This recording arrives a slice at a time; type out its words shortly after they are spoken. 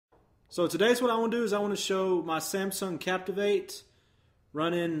So today's what I want to do is I want to show my Samsung Captivate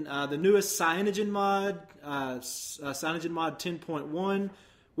running the newest CyanogenMod, CyanogenMod 10.1,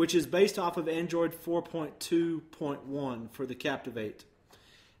 which is based off of Android 4.2.1 for the Captivate.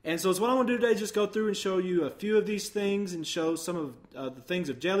 And so what I want to do today is just go through and show you a few of these things and show some of the things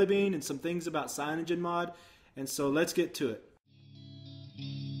of Jelly Bean and some things about CyanogenMod. And so let's get to it.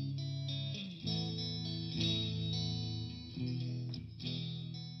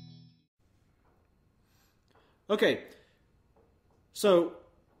 Okay, so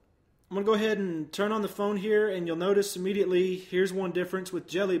I'm going to go ahead and turn on the phone here, and you'll notice immediately, here's one difference with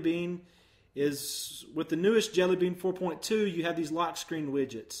Jelly Bean, is with the newest Jelly Bean 4.2, you have these lock screen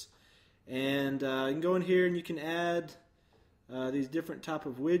widgets. And you can go in here and you can add these different type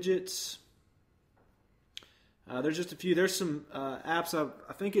of widgets. There's just a few. There's some apps,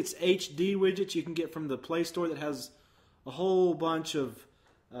 I think it's HD widgets you can get from the Play Store that has a whole bunch of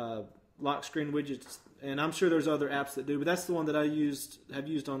lock screen widgets, and I'm sure there's other apps that do, but that's the one that I have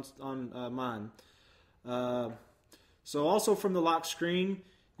used on mine. So also from the lock screen,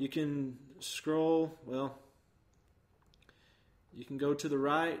 you can scroll, well, you can go to the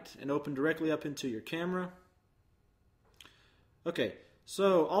right and open directly up into your camera. Okay,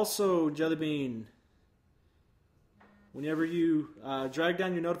 so also Jelly Bean, whenever you drag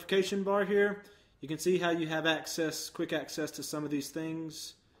down your notification bar here, you can see how you have access, quick access to some of these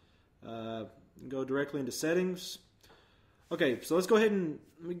things. Go directly into settings. Okay, so let's go ahead and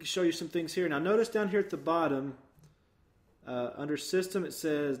let me show you some things here. Now notice down here at the bottom, under system, it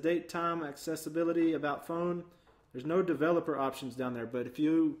says date, time, accessibility, about phone. There's no developer options down there, but if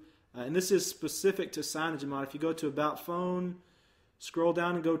you, and this is specific to CyanogenMod, if you go to about phone, scroll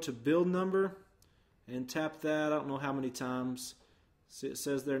down and go to build number, and tap that, I don't know how many times. See, it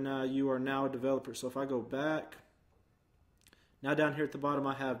says there now, you are now a developer. So if I go back, now down here at the bottom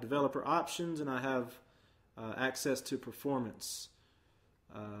I have developer options, and I have access to performance,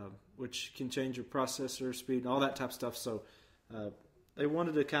 which can change your processor speed and all that type of stuff. So they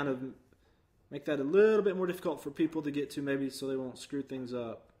wanted to kind of make that a little bit more difficult for people to get to, maybe so they won't screw things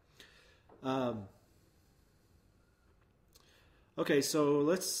up. Okay, so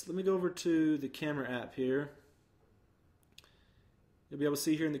let me go over to the camera app here. You'll be able to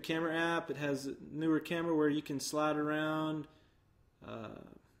see here in the camera app, it has a newer camera where you can slide around.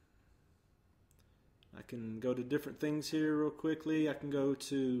 I can go to different things here real quickly. I can go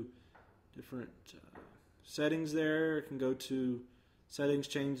to different settings there. I can go to settings,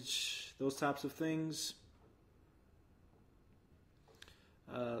 change those types of things.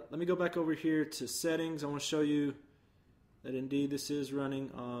 Let me go back over here to settings. I want to show you that indeed this is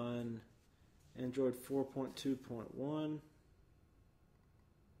running on Android 4.2.1.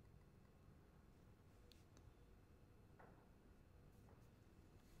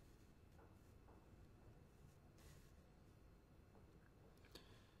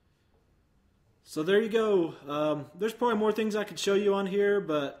 So there you go. There's probably more things I could show you on here,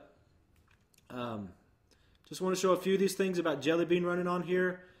 but just want to show a few of these things about Jelly Bean running on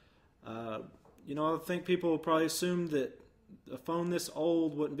here. You know, I think people will probably assume that a phone this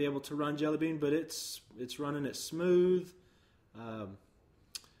old wouldn't be able to run Jelly Bean, but it's running it smooth.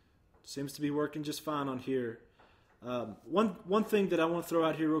 Seems to be working just fine on here. One thing that I want to throw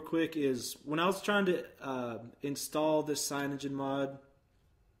out here real quick is when I was trying to install this CyanogenMod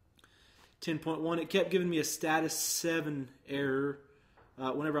 10.1, it kept giving me a status 7 error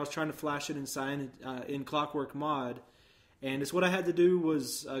whenever I was trying to flash it in ClockworkMod. And it's what I had to do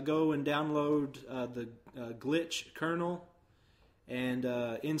was go and download the glitch kernel and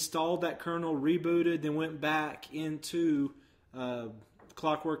installed that kernel, rebooted, then went back into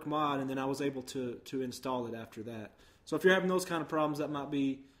ClockworkMod, and then I was able to install it after that. So if you're having those kind of problems, that might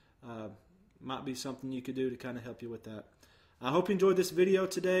be something you could do to kind of help you with that. I hope you enjoyed this video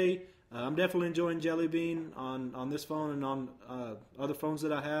today. I'm definitely enjoying Jelly Bean on this phone and on other phones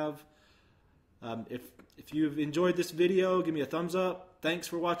that I have. If you've enjoyed this video, give me a thumbs up. Thanks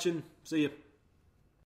for watching. See you.